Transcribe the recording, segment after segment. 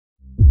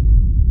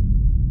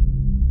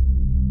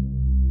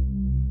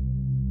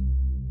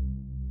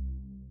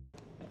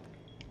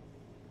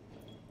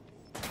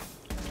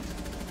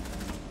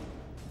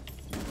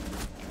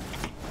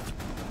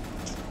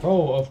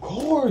Bro, of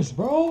course,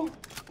 bro.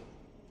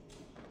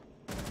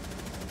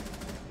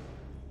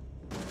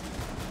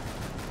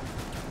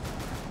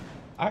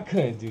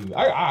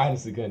 I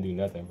honestly couldn't do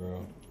nothing,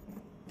 bro.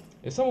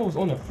 If someone was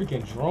on a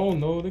freaking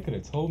drone, though, they could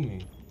have told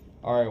me.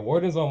 Alright,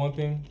 Warden's on one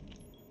thing.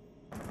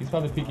 He's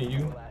probably peeking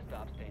you.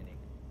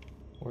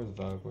 Where's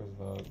Vog? Where's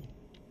Vog?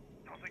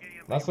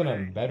 Last one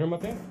on bedroom, I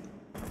think.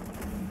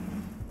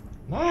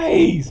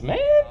 Nice, man.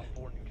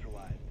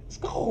 Let's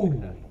go.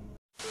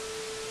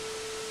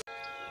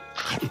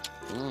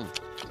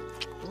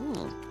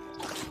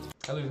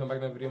 Hello, welcome back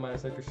to the video. My name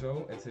is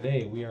HERPKENSHO, and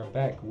today we are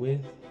back with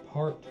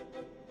part,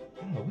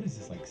 I don't know, what is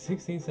this, like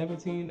 16,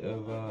 17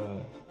 of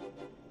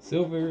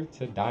silver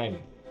to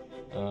diamond.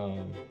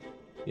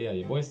 Yeah,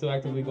 your boy's still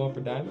actively going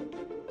for diamond.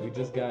 We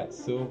just got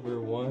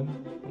silver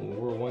 1.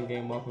 We're one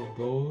game off of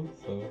gold,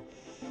 so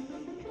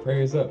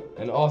prayers up.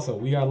 And also,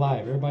 we are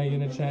live. Everybody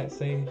in the chat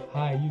say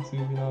hi,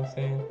 YouTube, you know what I'm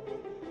saying?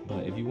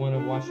 But if you want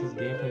to watch this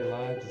gameplay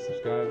live, just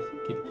subscribe,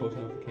 keep your post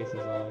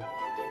notifications on,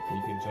 and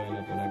you can join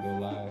up when I go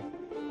live.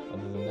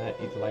 Other than that,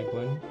 hit the like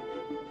button.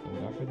 And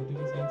without further ado,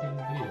 let's get into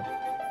this video.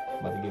 I'm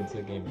about to get into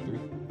the game in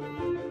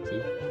 3,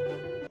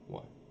 2,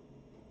 1.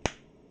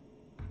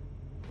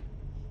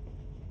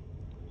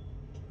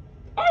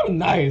 I'm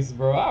nice,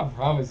 bro. I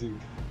promise you.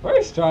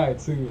 First try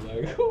too.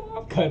 Like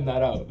I'm cutting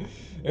that out.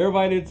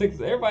 Everybody in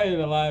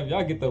the live,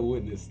 y'all get the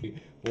witness.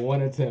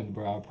 One attempt,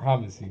 bro. I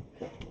promise you.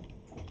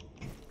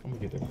 I'm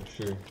gonna get there for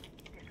sure.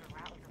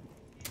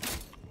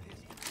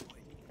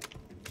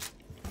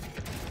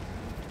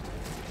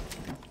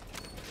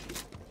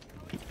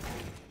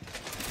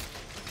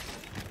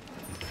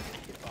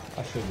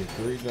 I should get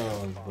 3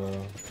 drones,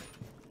 bro.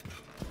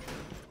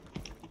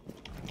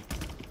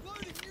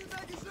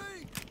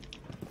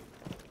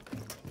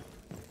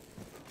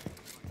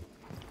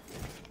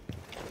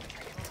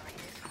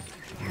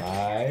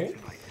 Nice.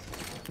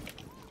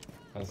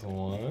 That's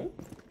one. Let me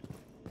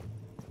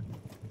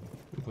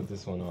put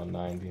this one on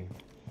 90.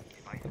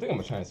 I think I'm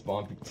gonna try and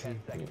spawn peek 10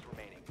 seconds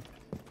remaining.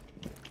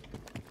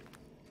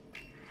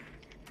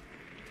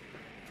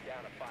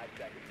 Down to 5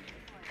 seconds.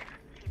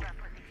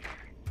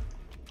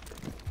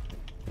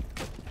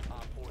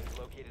 Op 4 has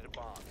located a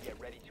bomb. Get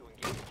ready to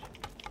engage.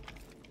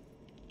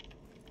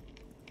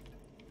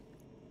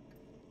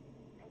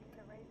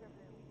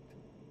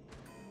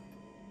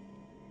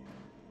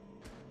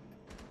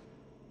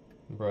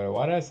 Bro,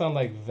 why did I sound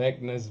like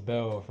Vecna's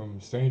Bell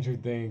from Stranger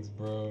Things,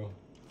 bro?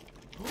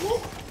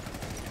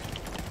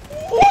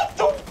 What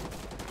the?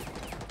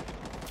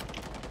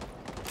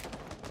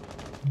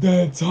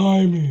 That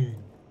timing.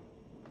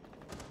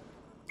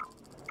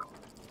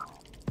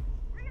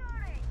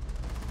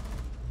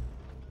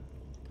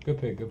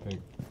 Good pick, good pick.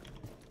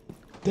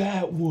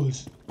 That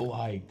was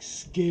like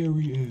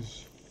scary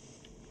as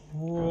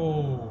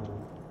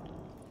bro.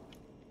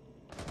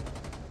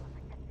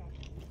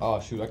 Oh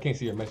shoot, I can't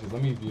see your message.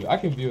 Let me view it. I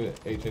can view it,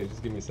 HA,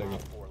 just give me a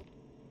second.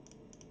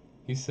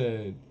 He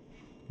said,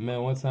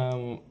 man, one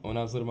time when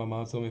I was little, my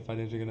mom told me if I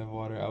didn't drink enough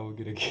water, I would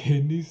get a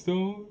kidney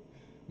stone.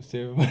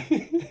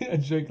 I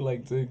drank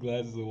like 10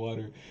 glasses of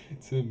water in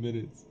 10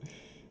 minutes.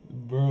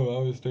 Bro,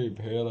 I was straight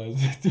paralyzed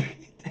for 3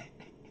 days.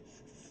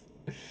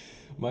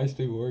 My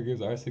straight war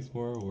gives R6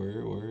 more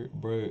word.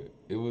 Bro,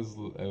 it was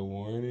a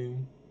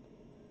warning.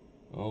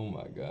 Oh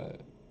my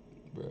god.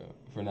 Bro,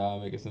 for now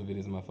I'm making some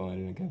videos on my phone. I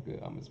didn't get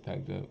good. I'm just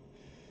packed up.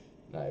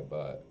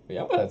 Nightbot.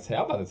 Yeah, I'm about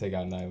to take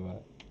out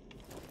Nightbot.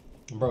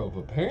 Bro,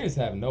 but parents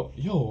have no.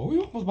 Yo, are we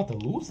almost about to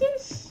lose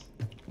this?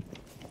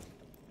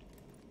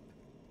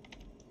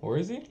 Where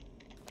is he?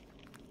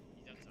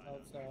 He's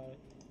outside.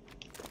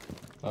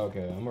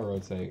 Okay, I'm gonna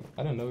rotate.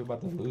 I didn't know we were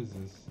about to lose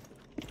this.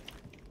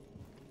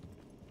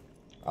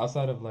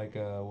 Outside of like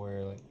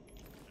where like.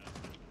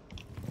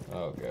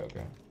 Oh,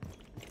 okay.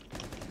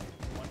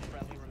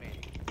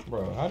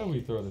 Bro, how do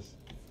we throw this?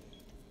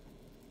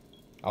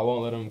 I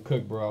won't let him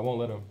cook, bro. I won't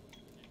let him.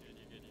 You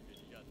good. You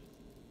got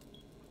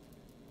this.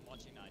 I'm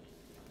watching 90.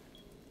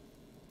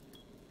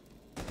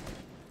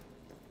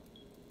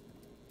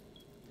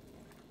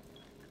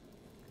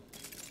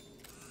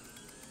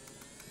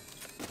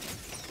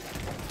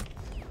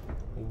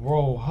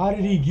 Bro, how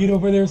did he get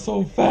over there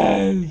so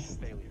fast?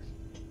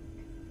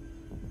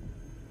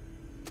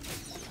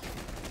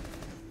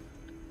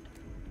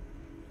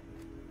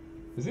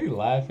 Is he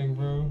laughing,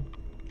 bro?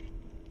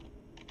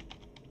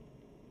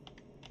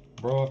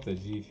 Bro off the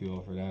G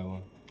Fuel for that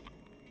one.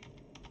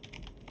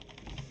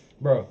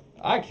 Bro,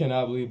 I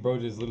cannot believe bro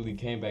just literally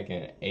came back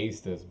and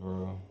aced us,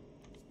 bro.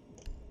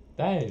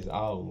 That is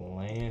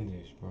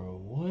outlandish, bro.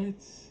 What?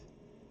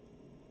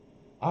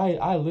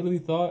 I literally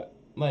thought,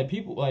 like,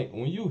 people, like,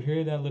 when you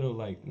hear that little,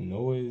 like,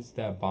 noise,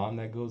 that bomb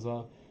that goes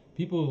off,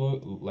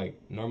 people,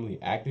 like, normally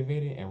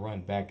activate it and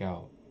run back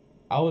out.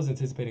 I was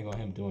anticipating on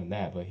him doing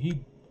that, but he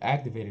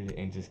activated it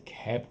and just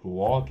kept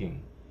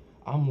walking.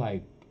 I'm,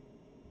 like,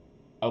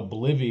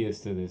 oblivious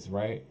to this,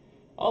 right?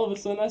 All of a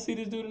sudden, I see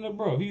this dude in the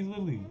bro. He's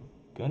literally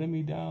gunning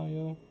me down,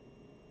 yo.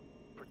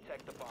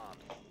 Protect the bomb.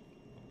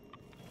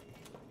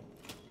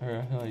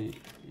 Alright,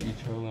 you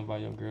trolling by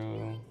your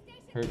girl?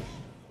 Herps.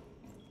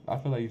 I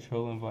feel like you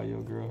trolling by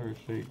your girl, her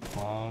fake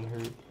clown,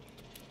 her.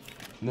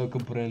 No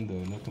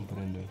comprendo, no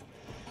comprendo.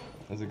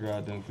 As a girl,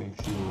 I don't think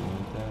she would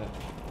want that.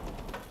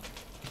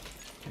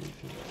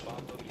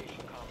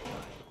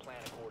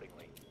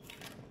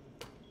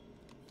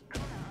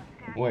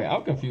 Wait,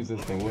 I'm confused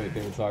as to what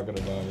they were talking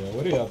about, yo.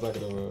 What are y'all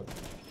talking about?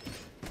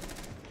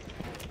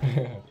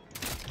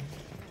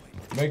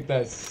 Make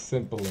that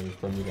simpler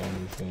for me to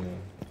understand.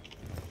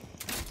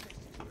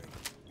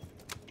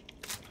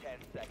 10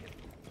 seconds.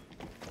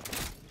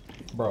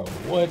 Bro,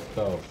 what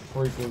the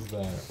freak was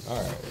that?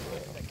 Alright, bro.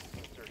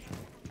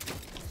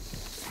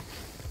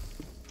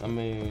 I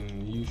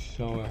mean, you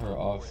showing her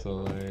off,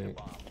 so like...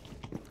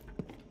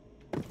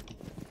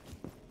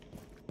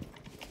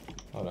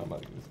 Hold on, I'm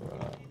about to do this right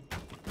now.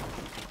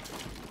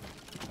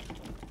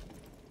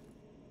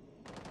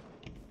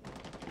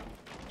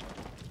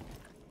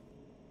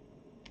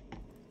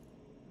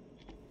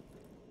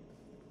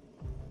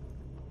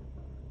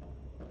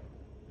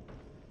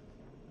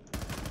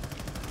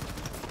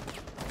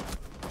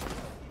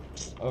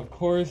 Of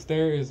course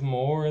there is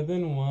more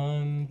than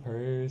one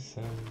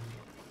person.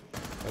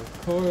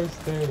 Of course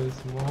there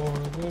is more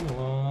than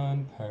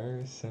one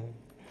person.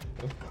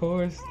 Of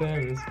course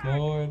there is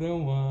more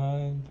than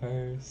one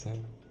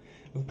person.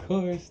 Of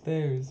course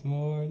there is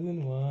more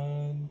than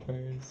one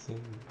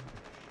person.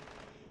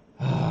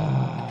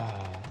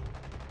 I'm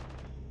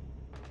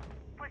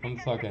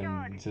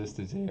talking just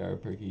to JR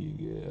Perky,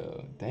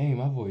 yeah. Dang,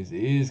 my voice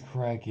is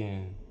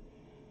cracking.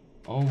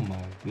 Oh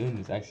my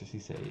goodness. Actually, she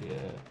said,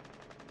 yeah.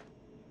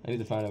 I need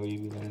to find out where you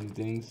be learning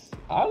things.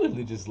 I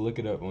literally just look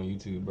it up on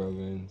YouTube, bro,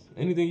 man.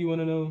 Anything you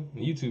want to know,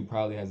 YouTube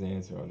probably has an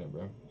answer on it,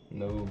 bro.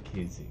 No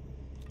kidding.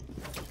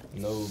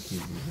 No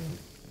kidding,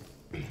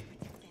 bro.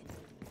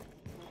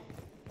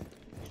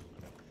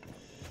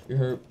 You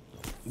heard?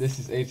 This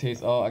is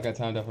HH's all. I got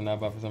timed out for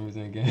Nightbot for some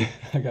reason again.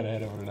 I gotta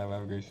head over to Nightbot.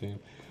 Have a great stream.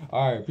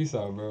 Alright, peace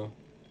out, bro.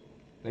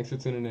 Thanks for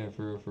tuning in,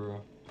 for real, for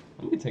real.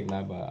 Let me take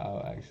Nightbot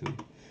out, actually.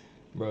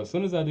 Bro, as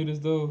soon as I do this,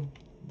 though,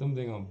 them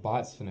dang on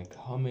bots finna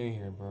come in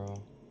here, bro.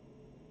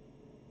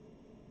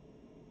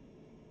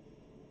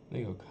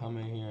 They gonna come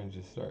in here and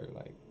just start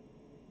like,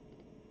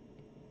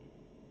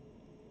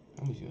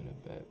 how much you in a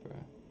bet, bro?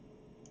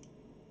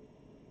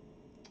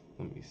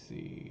 Let me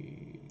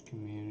see,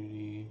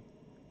 community,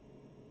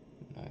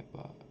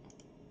 Nightbot.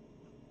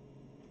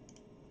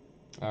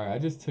 All right, I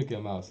just took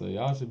him out, so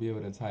y'all should be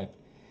able to type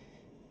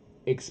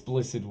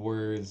explicit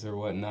words or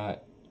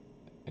whatnot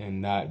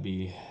and not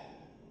be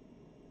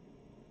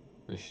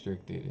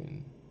restricted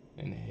and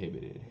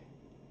inhibited.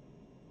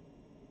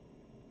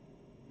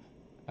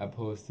 I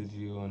posted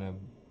you on a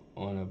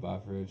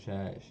Bafra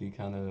chat. She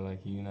kind of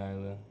like you,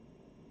 Nyla.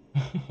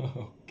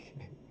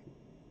 Okay.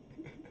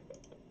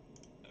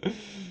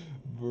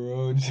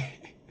 Bro,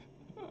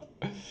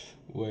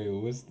 wait,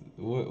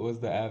 what was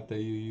the app that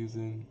you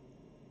using?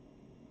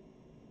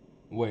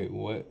 Wait,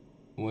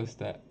 what's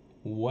that?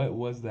 What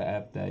was the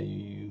app that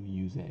you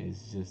using?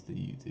 It's just the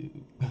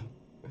YouTube.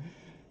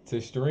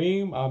 To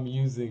stream, I'm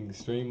using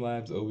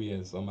Streamlabs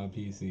OBS on my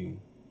PC.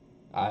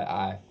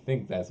 I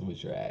think that's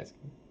what you're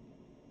asking.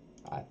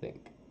 I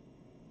think.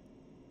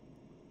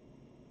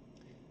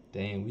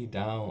 Dang, we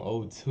down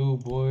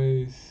 0-2,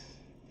 boys.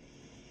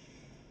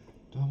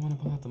 Do I want to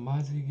pull out the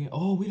Mozzie again?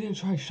 Oh, we didn't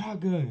try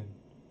shotgun.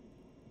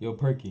 Yo,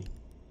 Perky.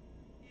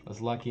 Let's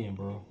lock in,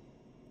 bro.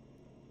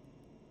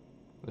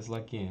 Let's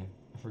lock in.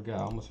 I forgot.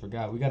 I almost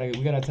forgot. We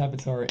gotta tap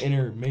into our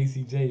inner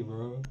Macy J,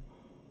 bro.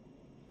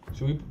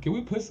 Can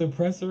we put some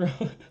pressure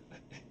on?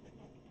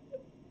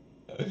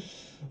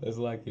 Let's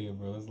lock in,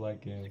 bro. Let's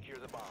lock in. Secure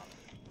the bomb.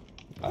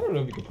 I don't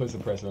know if you can put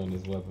some pressure on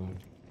this weapon.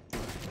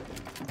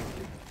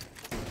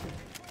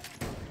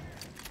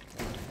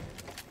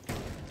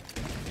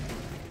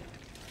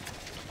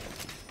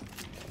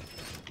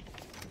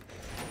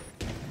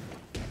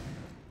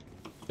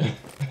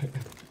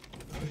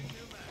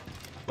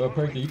 Well,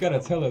 Perky, you gotta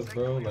tell us,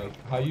 bro, like,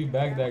 how you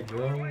bagged that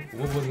girl?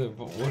 What was it?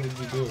 What did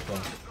you do with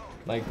her?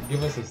 Like,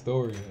 give us a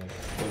story. Like,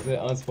 was it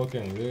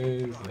unspoken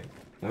riz? Like,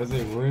 was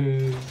it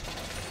riz?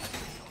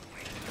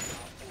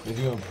 Did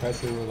you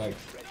impress her with, like,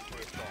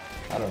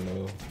 I don't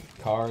know,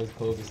 cars,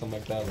 clothes, or something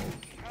like that? Like,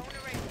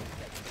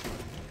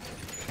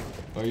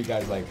 or you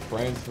guys, like,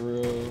 friends for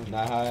real?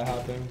 Not how it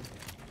happened?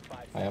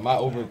 Like, am I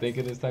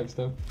overthinking this type of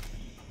stuff?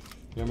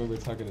 You remember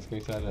talking to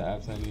screenshots of the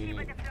apps I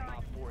needed?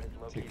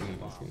 Taking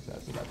a screenshot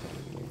of the apps I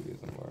needed. Maybe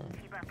there's some more.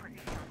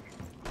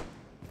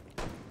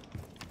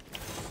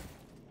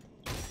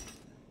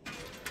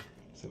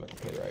 See if I can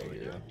play right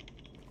here.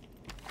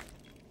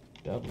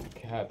 Double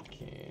cap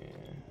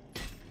can.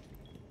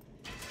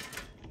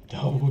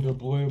 Double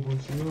deployable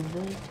shield,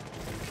 bro.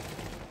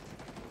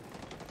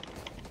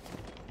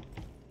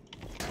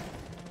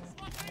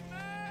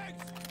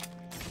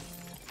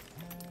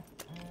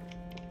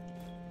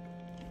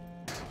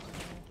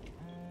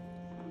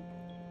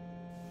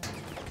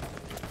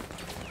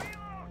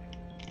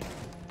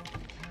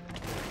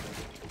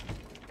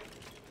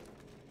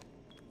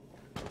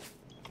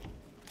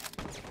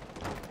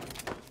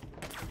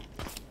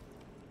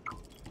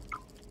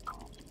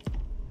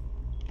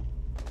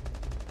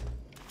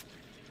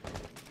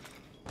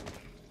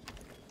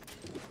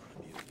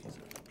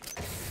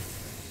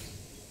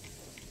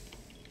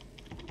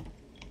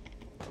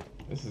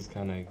 This is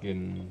kind of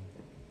getting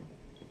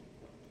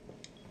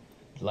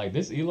like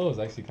this elo is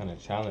actually kind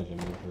of challenging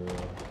me for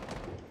real.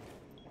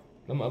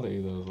 Them other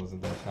elos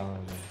wasn't that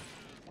challenging.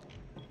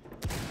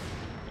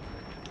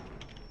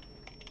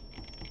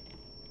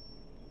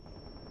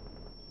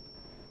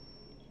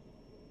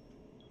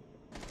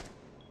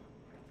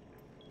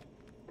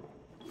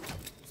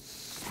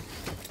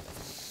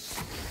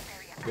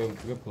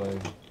 Good play.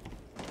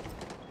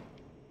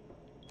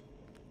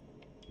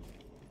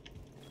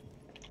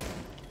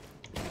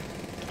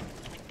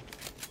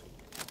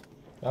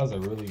 That was a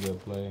really good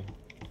play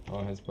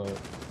on his part.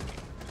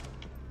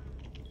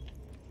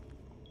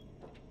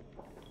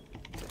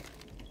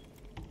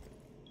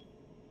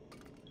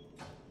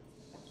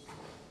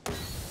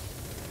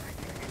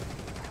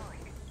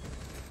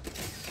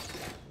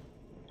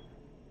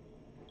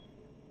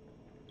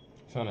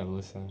 Trying to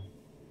listen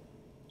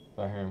if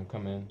I hear him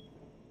come in.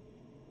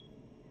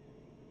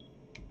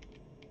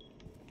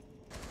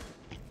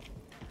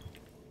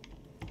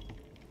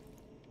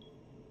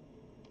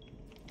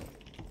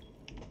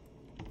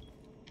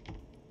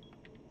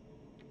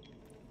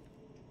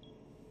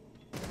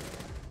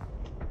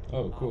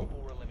 Oh, cool.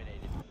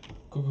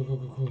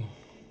 Cool.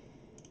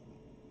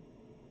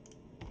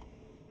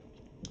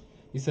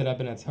 He said, I've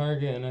been at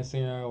Target and I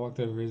seen her. I walked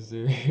over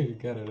Rizzer,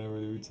 got it over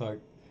there. We talked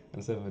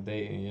instead of a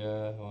date, and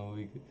yeah, 1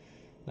 week,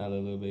 not a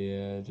little bit,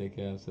 yeah.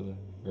 JK, I'm still a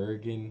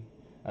virgin.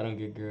 I don't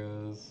get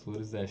girls.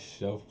 What is that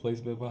shelf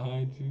placement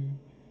behind you?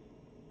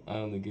 I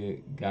only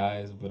get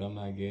guys, but I'm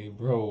not gay.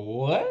 Bro,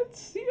 what?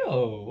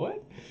 Yo,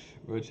 what?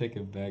 Bro, check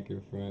it back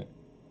and front.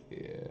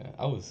 Yeah,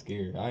 I was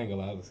scared. I ain't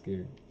gonna lie, I was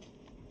scared.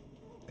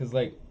 Cause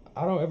like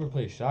I don't ever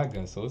play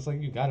shotgun, so it's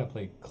like you gotta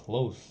play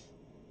close.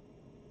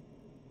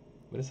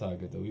 But it's all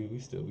good though. We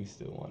still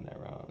won that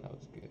round. That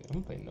was good.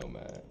 I'm gonna play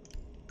Nomad.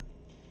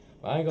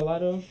 But I ain't gonna lie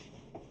though.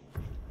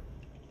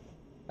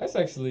 That's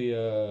actually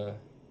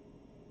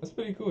that's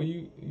pretty cool.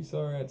 You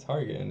saw her at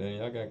Target and then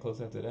y'all got close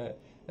after that.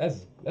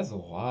 That's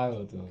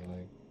wild though.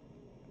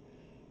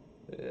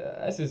 Like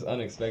that's just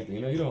unexpected.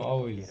 You know, you don't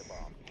always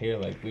hear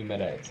like we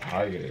met at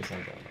Target or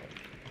something like.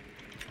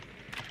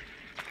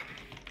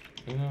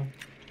 You know.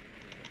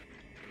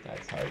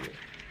 At Target.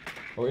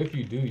 Or if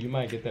you do, you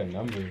might get their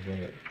number, but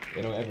it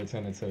don't ever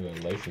turn into a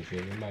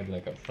relationship. It might be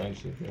like a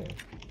friendship thing.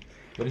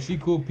 But is she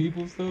cool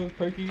people still,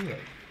 Perky?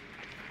 Like,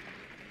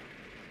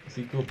 is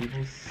she cool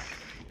people?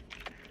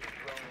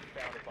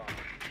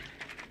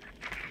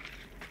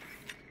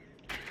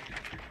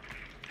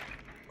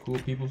 Cool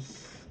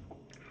peoples?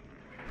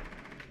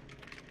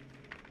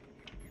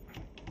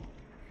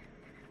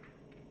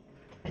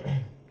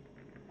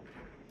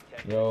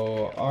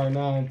 Yo,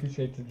 R9,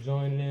 appreciate you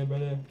joining in,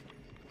 brother.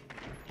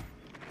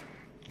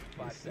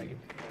 5 seconds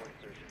before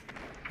insertion.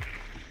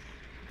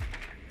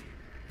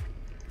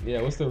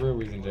 Yeah, what's the real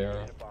reason,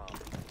 JR?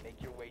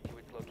 Make your way to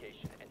its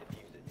location and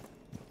defuse it.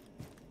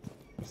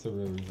 What's the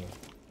real reason?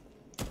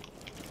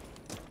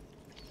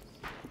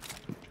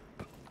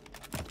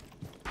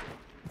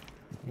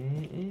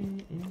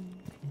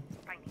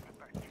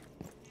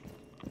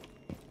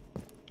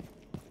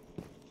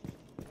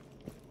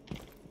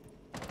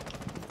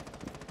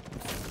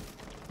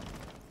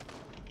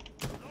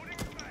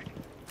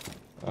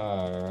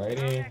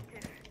 Alrighty.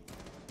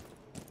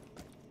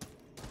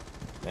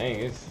 Dang,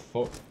 it's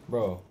full.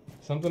 Bro,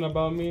 something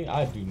about me,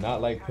 I do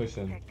not like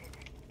pushing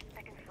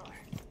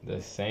the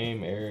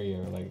same area,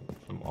 like,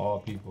 from all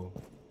people.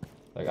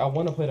 Like, I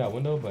want to play that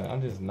window, but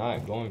I'm just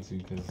not going to,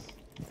 because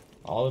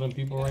all of them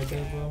people right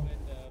there, bro.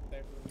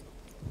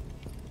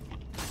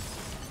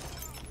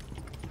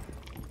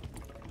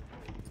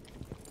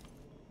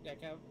 Yeah,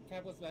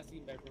 Cap was last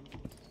seen bedroom.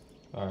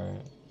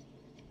 Alright.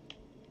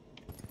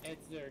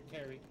 It's their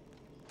carry.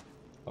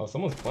 Oh,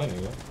 someone's playing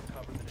it, yeah?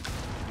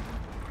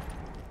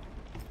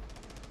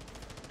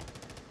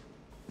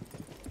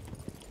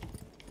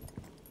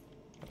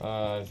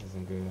 This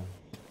isn't good.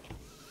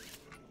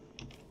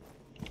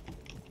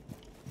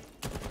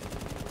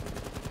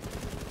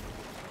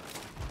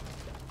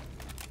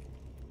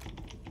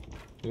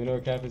 Do we know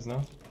where Cap is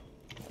now?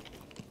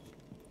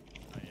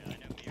 Oh, yeah, I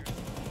know here.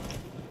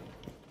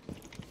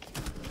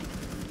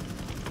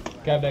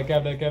 Cap that.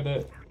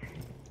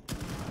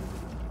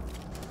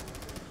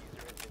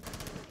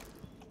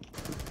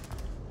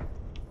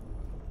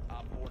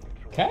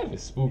 Cap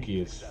is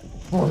spooky as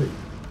freak.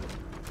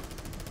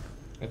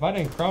 If I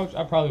didn't crouch,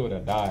 I probably would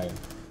have died.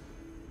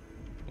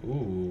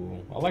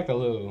 Ooh, I like the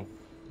little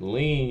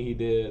lean he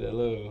did. A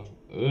little,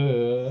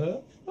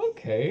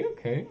 okay.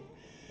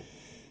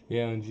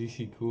 Yeah, on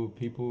GC cool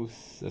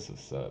peoples. That's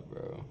what's up,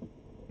 bro.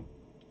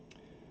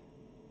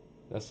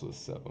 That's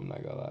what's up. I'm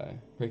not gonna lie.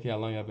 Ricky, how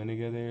long y'all been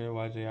together?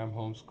 YJ, I'm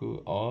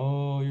homeschooled.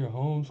 Oh, you're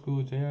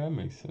homeschooled, JR. That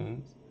makes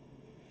sense.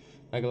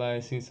 Not gonna lie, I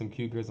seen some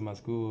cute girls in my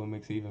school. It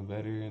makes it even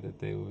better that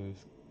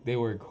they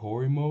were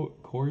Corey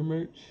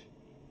merch.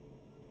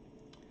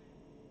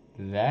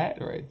 That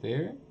right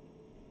there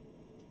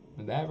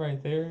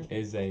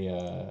is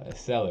a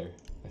seller.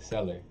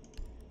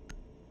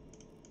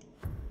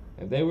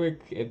 If they wear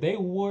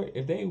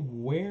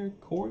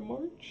Corey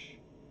merch,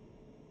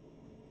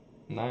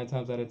 9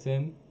 times out of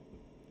 10,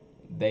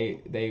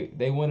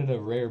 they one of the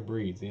rare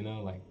breeds, you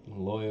know, like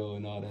loyal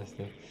and all that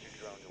stuff.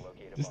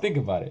 Just think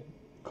about it.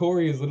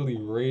 Corey is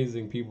literally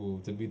raising people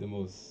to be the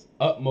most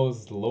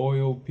utmost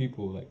loyal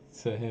people, like,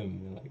 to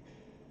him,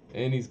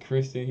 and he's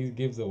Christian. He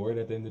gives a word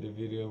at the end of the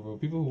video, bro.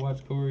 People who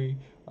watch Corey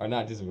are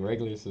not just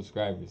regular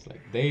subscribers.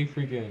 Like, they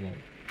freaking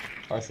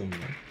are some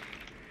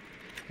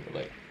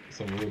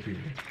some real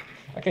people.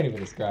 I can't even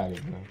describe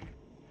it, bro.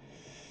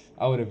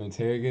 I would have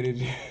interrogated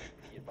you.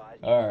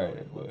 All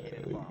right,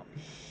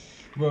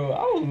 bro.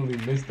 I would really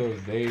miss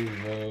those days,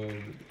 bro.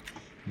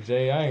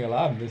 Jay, I ain't gonna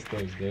lie, I miss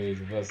those days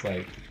of us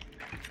like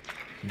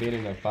being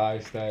in a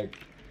 5-stack,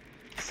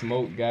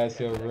 smoke gas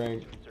hill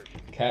rank,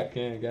 cap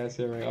can gas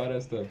hill rank, all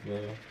that stuff, bro.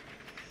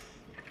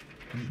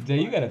 Jay,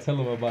 you gotta tell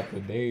them about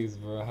the days,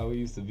 bro. How we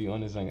used to be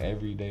on this rank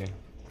every day.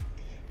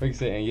 Rick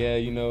said, and yeah,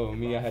 you know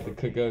me, I had to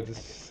cook up.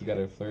 Just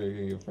gotta flirt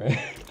with your friend.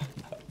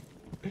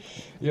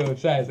 Yo,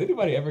 Chaz,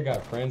 anybody ever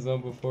got friend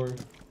zoned before?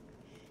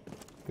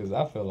 Cause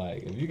I feel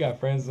like if you got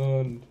friend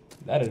zoned,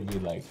 that'd be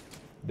like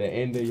the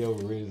end of your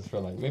riz for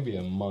like maybe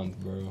a month,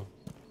 bro.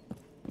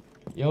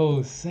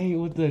 Yo, Saint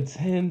with the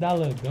 $10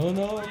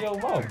 dono. Yo,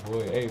 my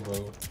boy, hey,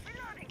 bro.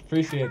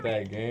 Appreciate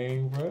that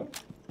game, bro.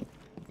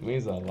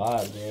 Means a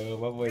lot, man.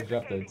 My boy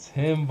dropped a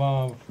 10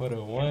 bomb for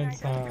the one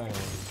time.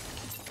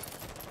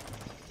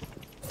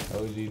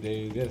 OG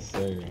days, yes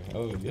sir.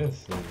 Oh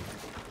yes sir.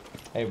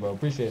 Hey bro,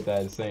 appreciate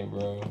that, Saint,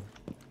 bro.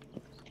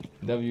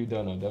 W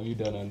dono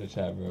in the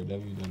chat, bro.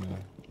 W dono.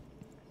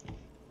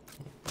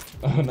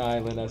 Oh nah,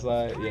 let that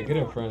slide. Yeah, get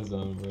in friend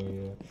zone, bro.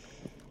 Yeah.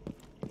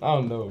 I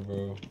don't know,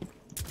 bro.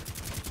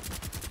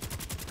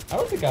 I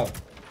don't think I've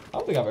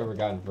ever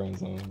gotten friend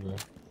zone, bro.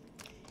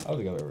 I don't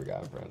think I've ever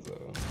gotten friend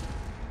zone.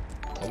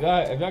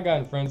 If y'all got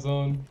in friend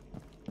zone,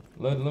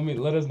 let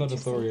us know the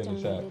story in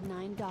the chat.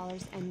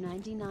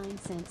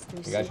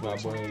 $9.99 I got you, my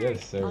boy.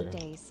 Yes, sir.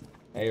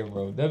 Hey,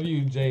 bro.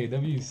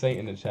 W Saint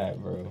in the chat,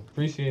 bro.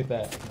 Appreciate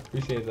that.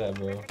 Appreciate that,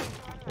 bro.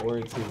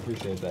 Word 2.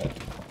 Appreciate that.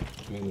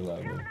 Means a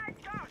lot, bro.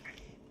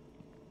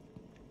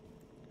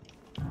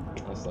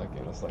 Let's lock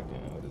in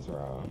with this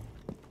round.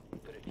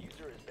 The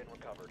diffuser has been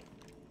recovered.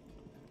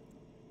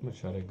 I'm gonna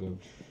try to go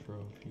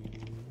trophy.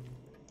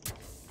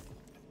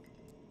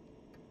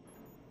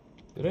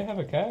 Do they have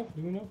a cab?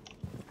 Do we know?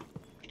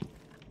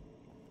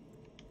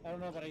 I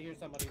don't know, but I hear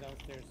somebody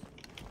downstairs.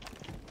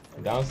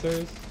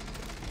 Downstairs?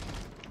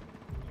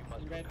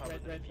 Red.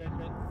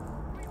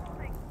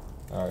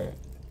 Alright.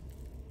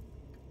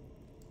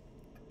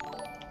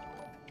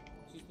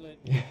 She's lit.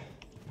 Yeah.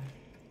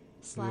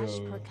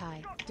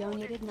 /Perkai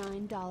donated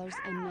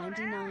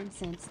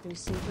 $9.99 through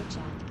Super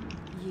Chat.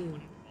 You.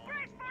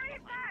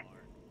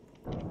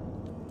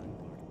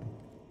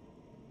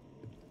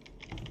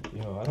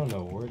 Yo, I don't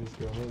know where this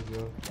girl is, yo.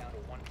 Down to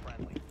 1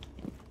 friendly.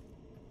 I'm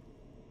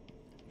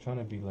trying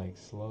to be like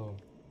slow.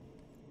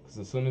 Cause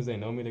as soon as they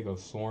know me, they go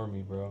swarm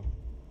me, bro.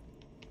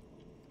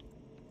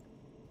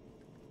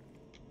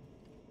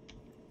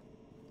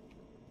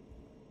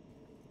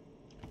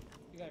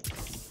 You got it.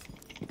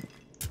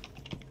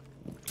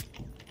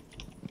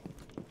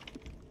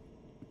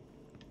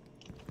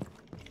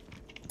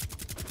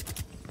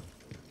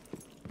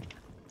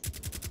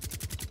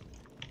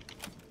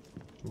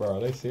 Bro,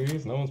 are they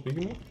serious? No one's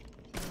speaking to me?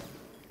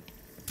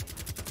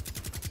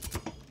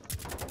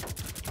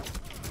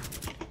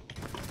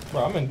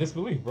 Bro, I'm in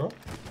disbelief, bro.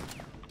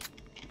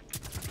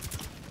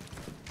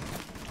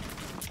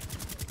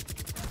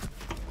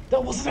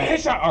 That wasn't a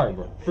headshot! Alright,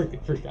 bro. Freak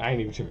it. I ain't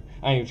even tripping.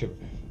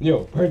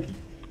 Yo, Perky.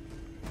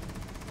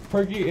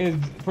 Perky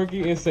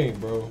insane,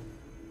 bro.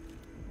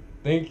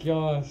 Thank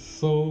y'all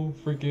so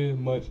freaking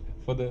much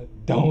for the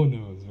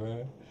donos,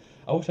 bro.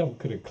 I wish I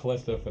could have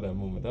clutched up for that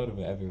moment. That would have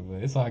been epic,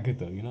 but it's all good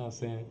though, you know what I'm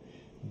saying?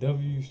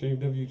 W stream,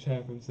 W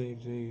chat from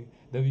St. J,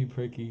 W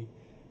Perky.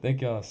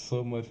 Thank y'all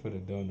so much for the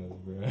donuts,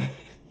 bro.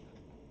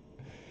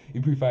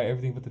 You pre-fire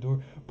everything but the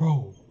door.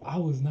 Bro, I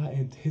was not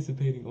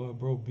anticipating on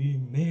bro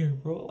being there,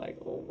 bro. Like,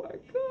 oh my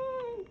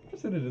god. I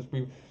should have just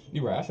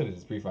You're right, I should have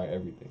just pre-fired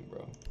everything,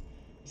 bro. I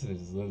should have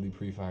just literally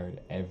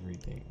pre-fired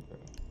everything, bro.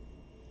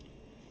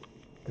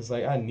 Cause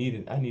like I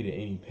needed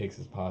any picks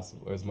as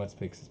possible, or as much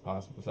picks as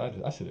possible. So I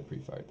should have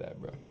pre-fired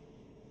that, bro.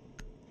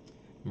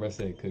 Bro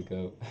said cook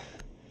up.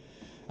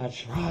 I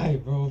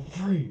tried, bro.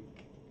 Freak.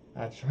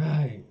 I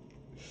tried.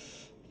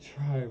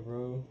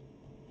 Bro.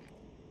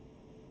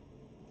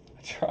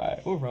 I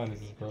tried. What round is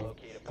this, bro?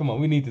 Come on,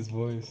 we need this,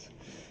 boys.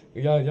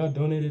 Y'all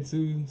donated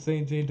too.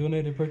 St. J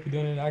donated. Perky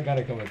donated. I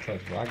gotta come in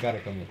clutch, bro. I can't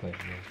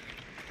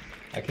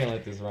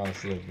let this round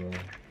slip, bro.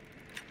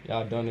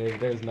 Y'all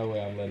donated. There's no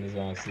way I'm letting this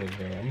round slip,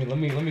 bro. I mean, let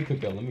me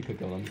cook up. I need to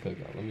cook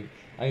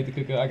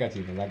up. I got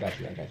you, man. I got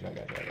you.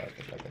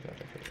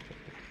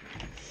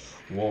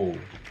 Whoa.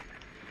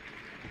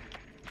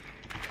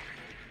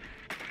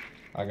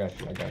 I got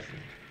you.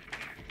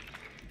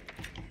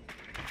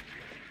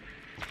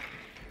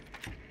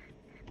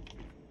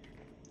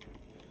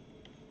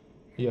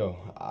 Yo,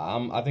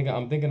 I'm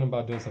thinking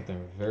about doing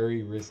something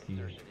very risky.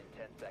 Insertion in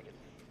 10 seconds.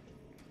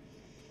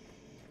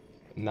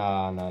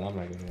 Nah, I'm not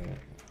gonna do that.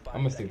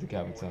 I'm gonna stick to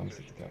Capital.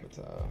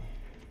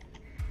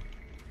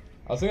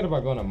 I was thinking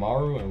about going to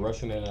Maru and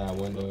rushing in that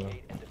window.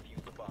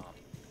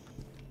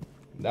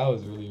 That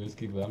was really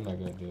risky, but I'm not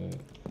gonna do it.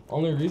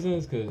 Only reason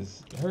is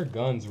because her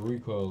gun's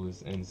recoil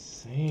is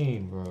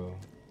insane, bro.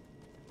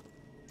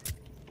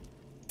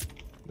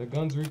 The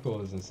gun's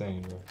recoil is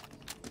insane, bro.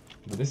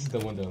 But this is the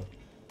window.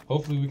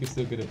 Hopefully we can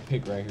still get a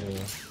pick right here,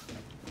 though.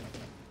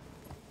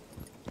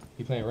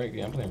 He playing right?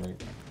 Yeah, I'm playing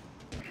right.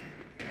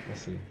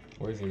 Let's see.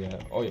 Where's he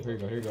at? Oh, yeah, here you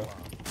go, here you go.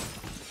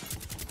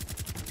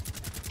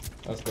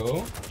 Let's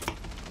go.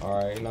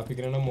 Alright, not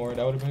picking it no more.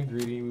 That would have been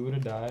greedy. We would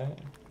have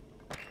died.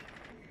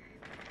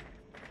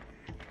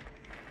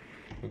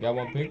 We got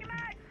one pick.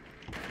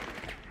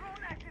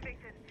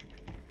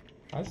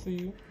 I see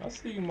you. I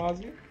see you,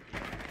 Mozzie.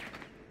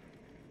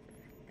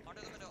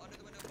 Under the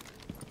window.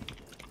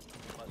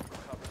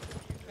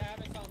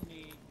 Cabin's on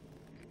me.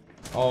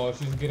 Oh,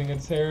 she's getting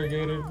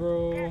interrogated,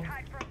 bro.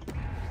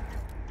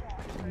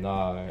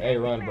 Nah, hey,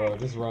 run, bro.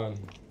 Just run.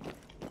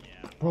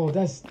 Bro,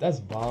 that's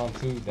bomb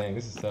too. Dang,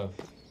 this is tough.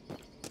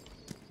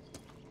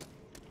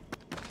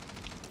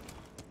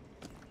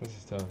 This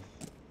is tough.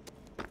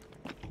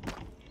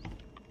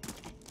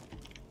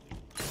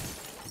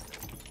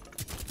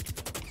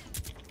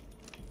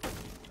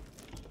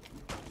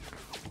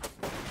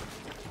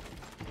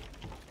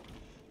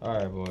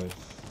 Alright, boys.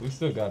 We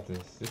still got this.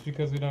 Just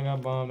because we don't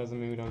got bomb doesn't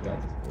mean we don't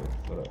got this, boys.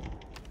 Hold up.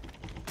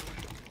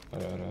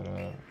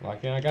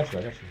 Lock in. I got you.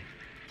 I got you.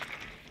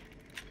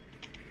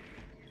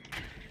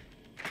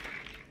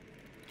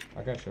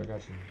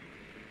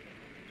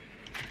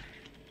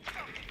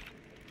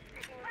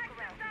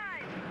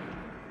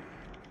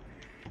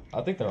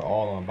 I think they're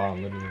all on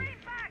bomb, literally.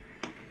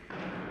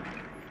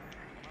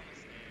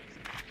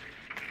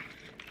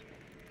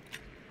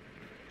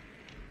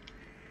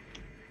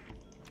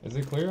 Is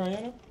it clear,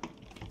 Ayana?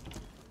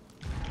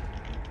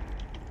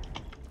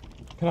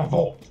 Can I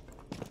vault?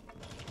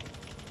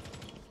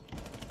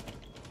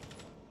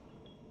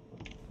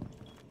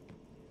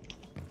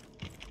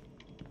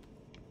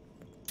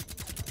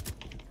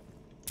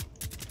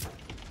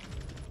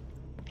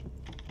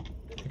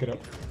 Pick it up.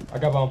 I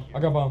got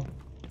bomb.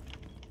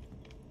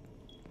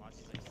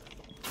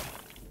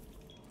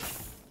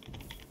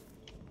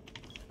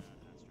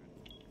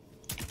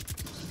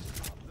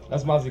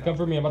 That's Mozzie. Come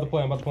for me. I'm about to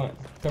plant.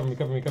 Cover me.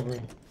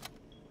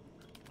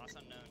 Last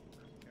unknown.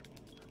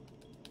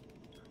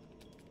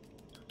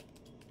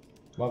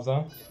 Bob's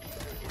on?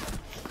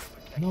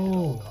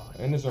 No.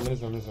 In this room. Down to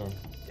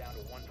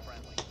one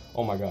friendly.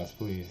 Oh my gosh,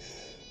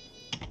 please.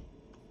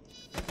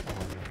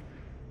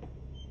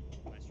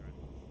 Nice run.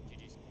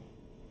 GG's.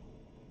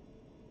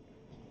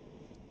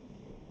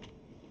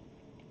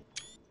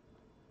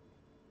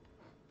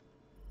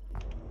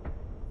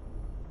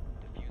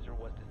 Diffuser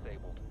was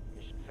disabled.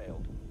 Mission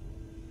failed.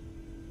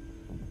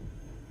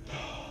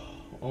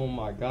 Oh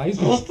my god, he's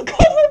supposed to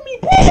cover me,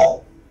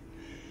 bro!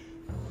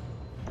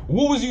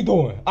 What was you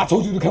doing? I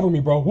told you to cover me,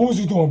 bro. What was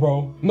you doing,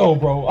 bro? No,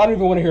 bro. I don't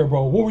even want to hear it,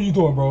 bro. What were you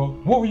doing, bro?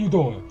 What were you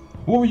doing,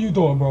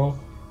 bro?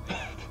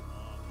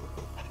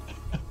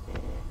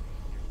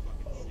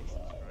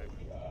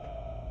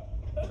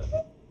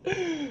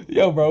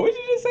 Yo, bro, what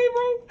you just say,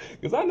 bro?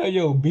 Because I know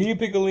yo, B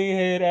Pickling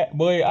head,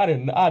 boy.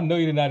 I know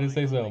you did not just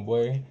say something,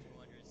 boy.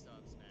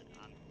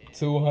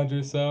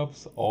 200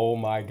 subs. Oh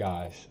my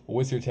gosh.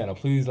 What's your channel?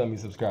 Please let me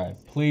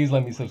subscribe. Please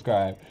let me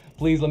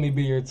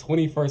be your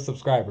 21st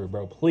subscriber,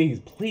 bro.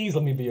 Please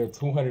let me be your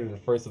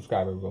 201st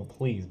subscriber, bro.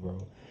 Please,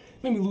 bro.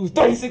 Made me lose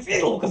 36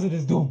 elo because of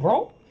this dude,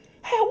 bro.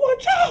 I had one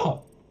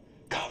job.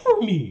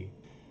 Cover me.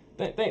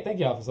 Thank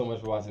y'all so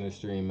much for watching this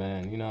stream,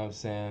 man. You know what I'm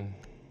saying?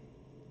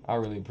 I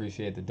really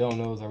appreciate the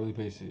donos. I really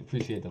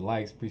appreciate the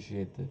likes.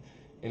 Appreciate the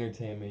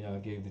entertainment y'all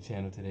gave the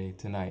channel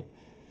tonight.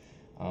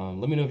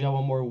 Let me know if y'all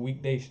want more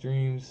weekday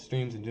streams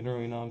in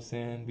general, you know what I'm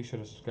saying? Be sure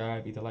to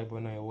subscribe, hit the like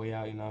button on your way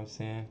out, you know what I'm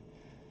saying?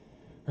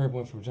 Herb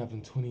went from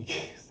dropping 20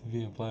 kills to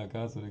being playing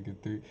console to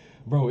get 3.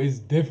 Bro, it's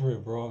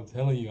different, bro. I'm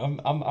telling you.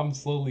 I'm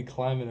slowly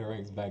climbing the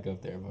ranks back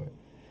up there, but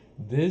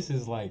this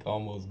is like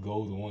almost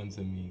gold 1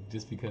 to me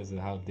just because of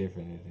how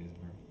different it is,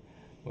 bro.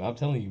 Well, I'm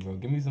telling you, bro,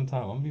 give me some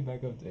time. I'm gonna be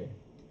back up there.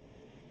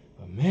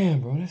 But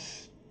man, bro,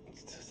 this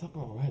stuff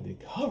had to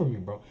cover me,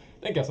 bro.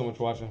 Thank y'all so much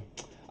for watching.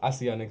 I'll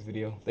see y'all next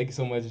video. Thank you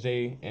so much,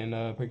 Jay and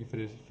Perky for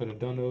the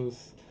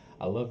donos.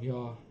 I love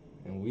y'all,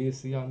 and we'll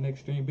see y'all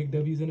next stream. Big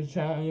W's in the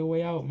chat on your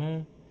way out,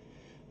 man.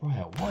 Bro, I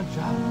had one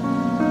job.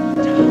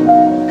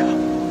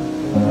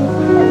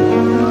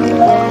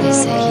 They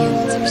say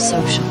humans are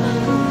social.